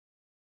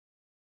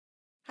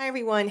Hi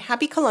everyone,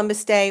 happy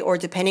Columbus Day, or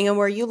depending on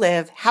where you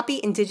live, happy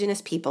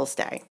Indigenous Peoples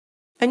Day.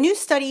 A new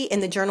study in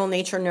the journal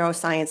Nature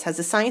Neuroscience has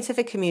the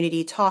scientific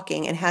community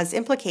talking and has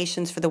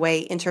implications for the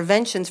way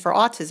interventions for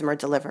autism are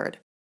delivered.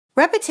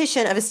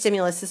 Repetition of a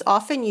stimulus is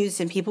often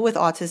used in people with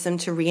autism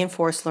to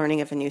reinforce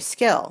learning of a new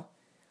skill.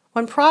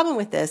 One problem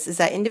with this is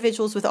that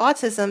individuals with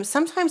autism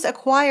sometimes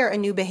acquire a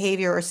new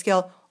behavior or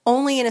skill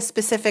only in a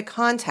specific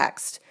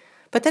context,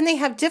 but then they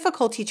have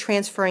difficulty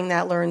transferring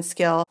that learned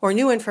skill or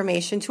new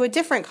information to a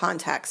different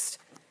context.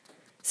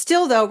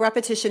 Still, though,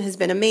 repetition has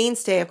been a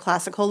mainstay of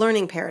classical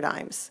learning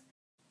paradigms.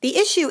 The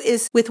issue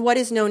is with what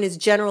is known as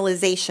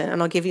generalization,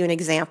 and I'll give you an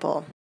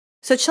example.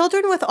 So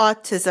children with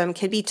autism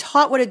can be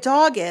taught what a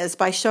dog is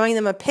by showing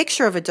them a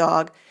picture of a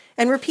dog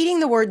and repeating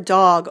the word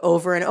dog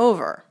over and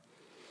over.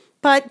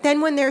 But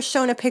then when they're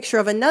shown a picture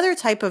of another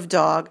type of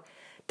dog,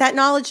 that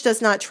knowledge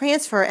does not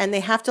transfer and they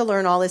have to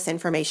learn all this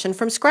information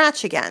from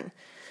scratch again.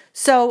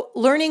 So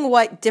learning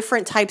what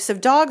different types of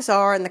dogs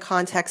are in the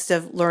context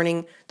of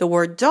learning the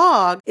word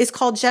dog is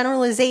called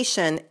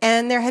generalization,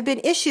 and there have been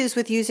issues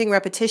with using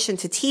repetition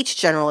to teach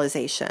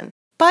generalization.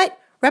 But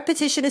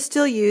repetition is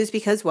still used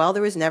because, well,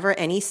 there was never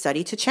any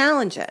study to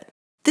challenge it.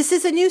 This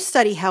is a new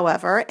study,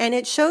 however, and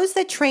it shows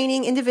that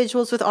training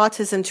individuals with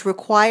autism to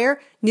require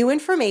new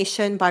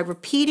information by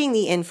repeating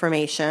the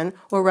information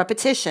or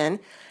repetition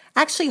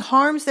actually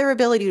harms their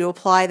ability to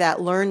apply that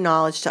learned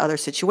knowledge to other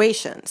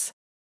situations.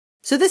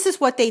 So this is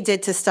what they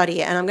did to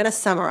study it, and I'm going to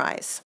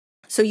summarize.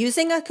 So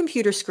using a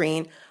computer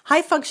screen,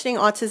 high-functioning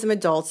autism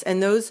adults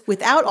and those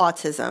without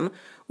autism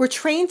were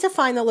trained to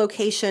find the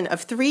location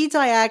of 3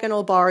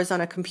 diagonal bars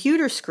on a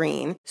computer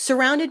screen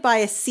surrounded by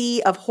a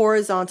sea of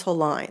horizontal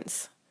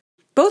lines.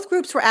 Both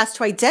groups were asked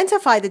to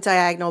identify the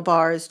diagonal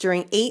bars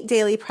during 8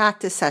 daily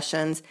practice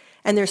sessions,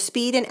 and their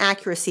speed and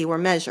accuracy were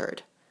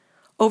measured.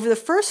 Over the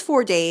first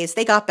 4 days,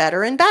 they got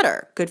better and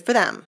better. Good for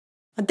them.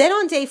 Then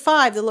on day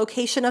 5, the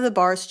location of the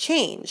bars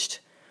changed.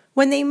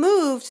 When they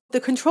moved,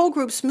 the control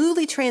group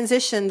smoothly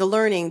transitioned the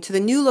learning to the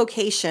new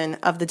location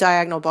of the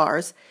diagonal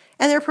bars,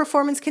 and their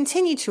performance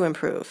continued to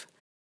improve.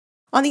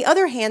 On the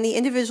other hand, the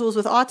individuals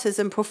with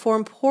autism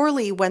performed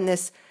poorly when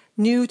this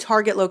new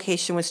target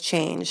location was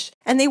changed,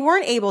 and they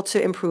weren't able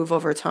to improve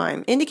over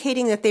time,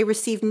 indicating that they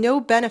received no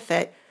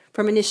benefit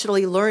from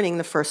initially learning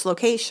the first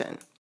location.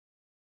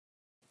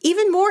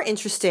 Even more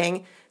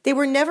interesting, they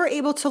were never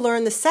able to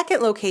learn the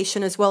second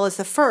location as well as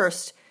the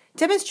first,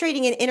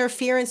 demonstrating an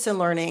interference in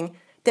learning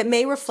that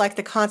may reflect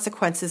the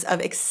consequences of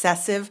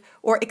excessive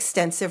or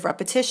extensive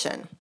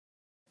repetition.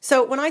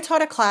 So when I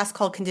taught a class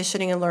called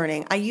Conditioning and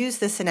Learning, I used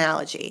this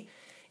analogy.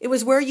 It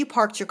was where you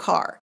parked your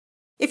car.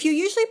 If you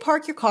usually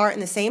park your car in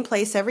the same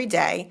place every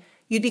day,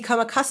 you'd become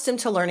accustomed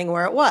to learning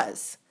where it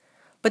was.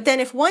 But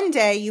then if one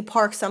day you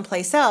park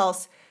someplace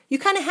else, you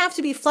kind of have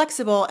to be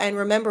flexible and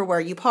remember where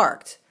you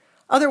parked.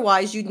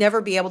 Otherwise, you'd never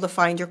be able to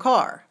find your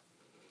car.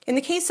 In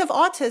the case of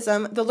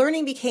autism, the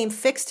learning became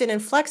fixed and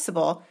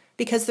inflexible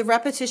because the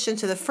repetition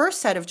to the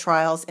first set of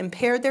trials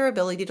impaired their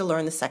ability to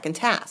learn the second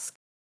task.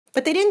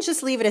 But they didn't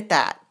just leave it at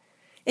that.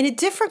 In a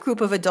different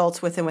group of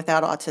adults with and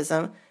without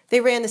autism,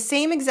 they ran the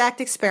same exact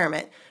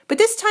experiment, but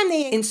this time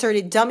they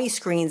inserted dummy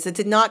screens that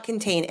did not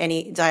contain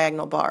any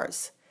diagonal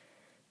bars.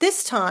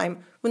 This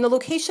time, when the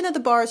location of the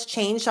bars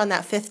changed on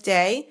that 5th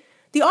day,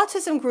 the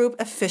autism group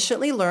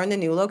efficiently learned the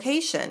new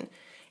location.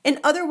 In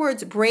other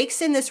words,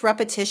 breaks in this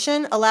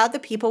repetition allowed the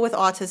people with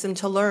autism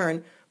to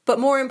learn, but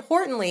more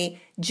importantly,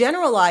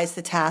 generalize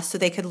the task so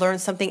they could learn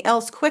something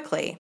else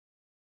quickly.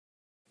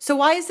 So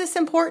why is this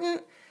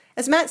important?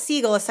 As Matt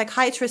Siegel, a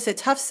psychiatrist at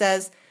Tufts,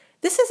 says,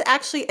 this is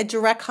actually a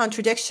direct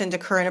contradiction to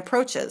current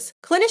approaches.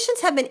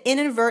 Clinicians have been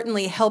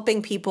inadvertently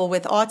helping people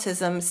with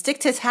autism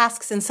stick to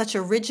tasks in such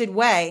a rigid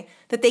way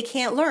that they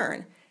can't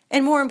learn.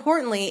 And more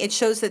importantly, it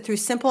shows that through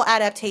simple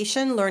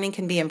adaptation, learning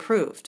can be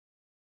improved.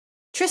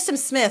 Tristram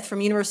Smith from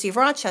University of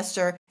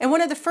Rochester, and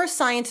one of the first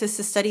scientists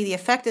to study the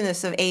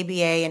effectiveness of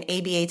ABA and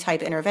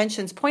ABA-type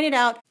interventions, pointed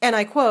out, and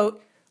I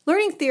quote,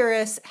 "Learning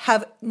theorists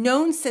have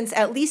known since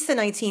at least the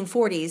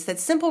 1940s that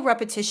simple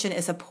repetition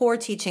is a poor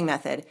teaching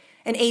method,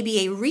 and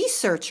ABA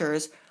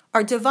researchers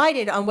are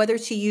divided on whether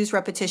to use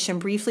repetition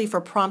briefly for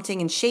prompting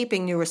and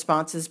shaping new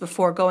responses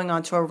before going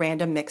on to a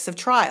random mix of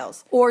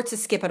trials, or to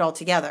skip it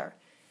altogether.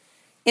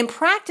 In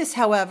practice,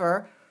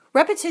 however,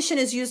 repetition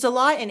is used a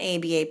lot in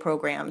ABA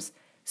programs,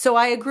 so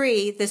I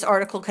agree this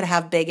article could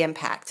have big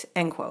impact,"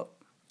 end quote.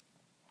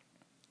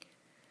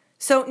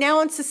 So now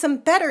on to some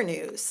better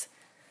news.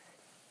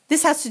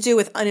 This has to do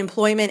with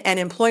unemployment and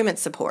employment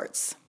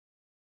supports.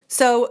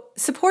 So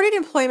supported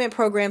employment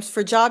programs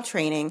for job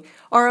training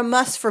are a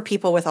must for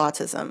people with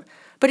autism,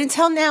 but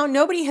until now,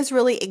 nobody has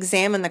really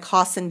examined the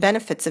costs and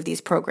benefits of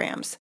these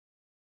programs.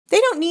 They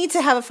don't need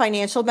to have a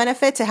financial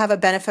benefit to have a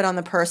benefit on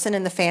the person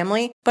and the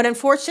family, but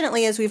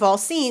unfortunately, as we've all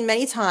seen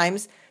many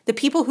times, the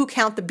people who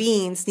count the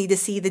beans need to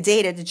see the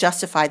data to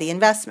justify the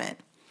investment.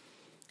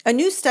 A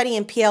new study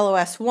in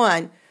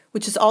PLOS1,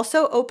 which is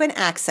also open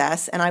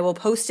access, and I will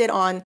post it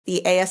on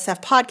the ASF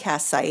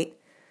podcast site,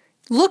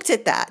 looked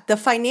at the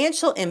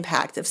financial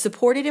impact of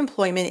supported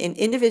employment in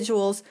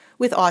individuals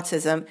with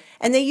autism,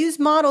 and they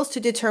used models to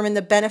determine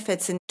the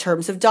benefits in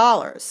terms of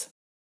dollars.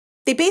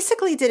 They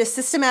basically did a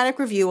systematic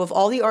review of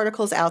all the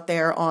articles out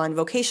there on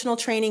vocational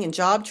training and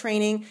job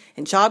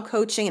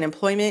coaching and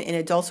employment in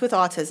adults with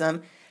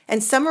autism,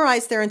 and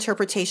summarized their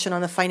interpretation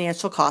on the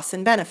financial costs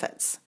and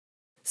benefits.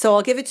 So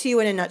I'll give it to you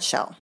in a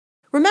nutshell.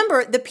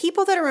 Remember, the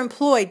people that are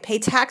employed pay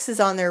taxes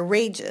on their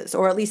wages,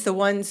 or at least the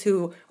ones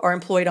who are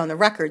employed on the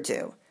record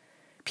do.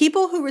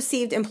 People who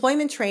received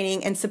employment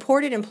training and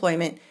supported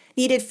employment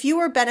needed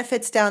fewer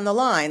benefits down the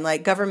line,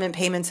 like government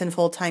payments and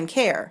full-time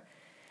care.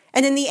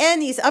 And in the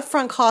end, these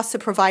upfront costs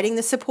of providing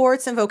the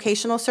supports and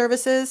vocational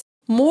services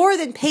more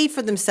than paid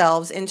for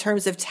themselves in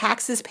terms of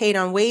taxes paid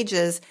on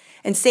wages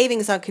and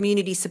savings on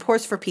community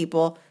supports for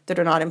people that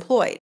are not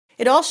employed.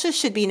 It also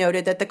should be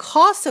noted that the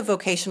costs of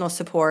vocational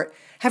support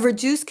have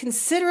reduced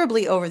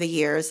considerably over the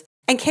years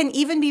and can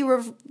even be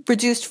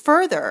reduced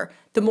further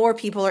the more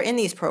people are in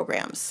these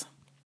programs.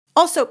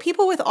 Also,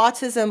 people with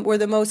autism were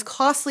the most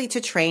costly to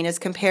train as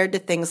compared to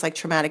things like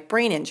traumatic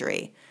brain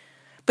injury.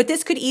 But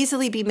this could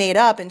easily be made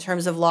up in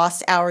terms of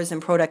lost hours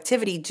and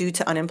productivity due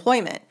to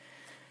unemployment.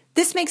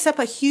 This makes up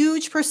a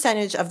huge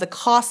percentage of the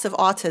costs of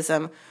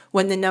autism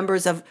when the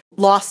numbers of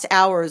lost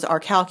hours are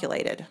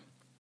calculated.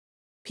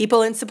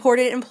 People in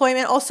supported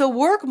employment also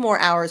work more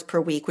hours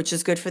per week, which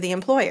is good for the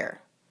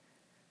employer.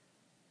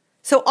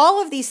 So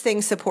all of these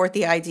things support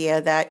the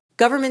idea that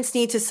governments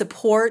need to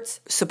support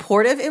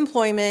supportive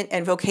employment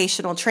and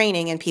vocational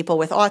training in people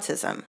with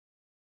autism.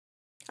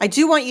 I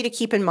do want you to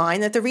keep in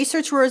mind that the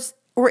researchers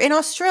were in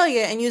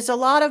Australia and used a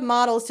lot of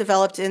models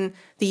developed in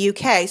the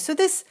UK, so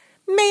this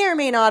may or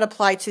may not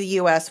apply to the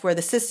US, where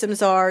the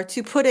systems are,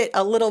 to put it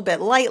a little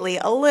bit lightly,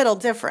 a little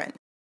different.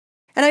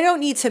 And I don't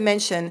need to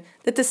mention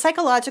that the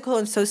psychological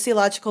and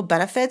sociological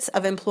benefits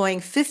of employing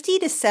 50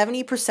 to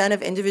 70%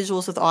 of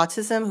individuals with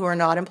autism who are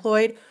not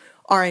employed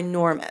are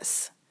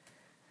enormous.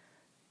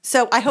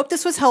 So I hope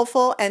this was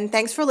helpful, and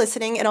thanks for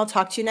listening, and I'll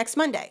talk to you next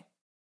Monday.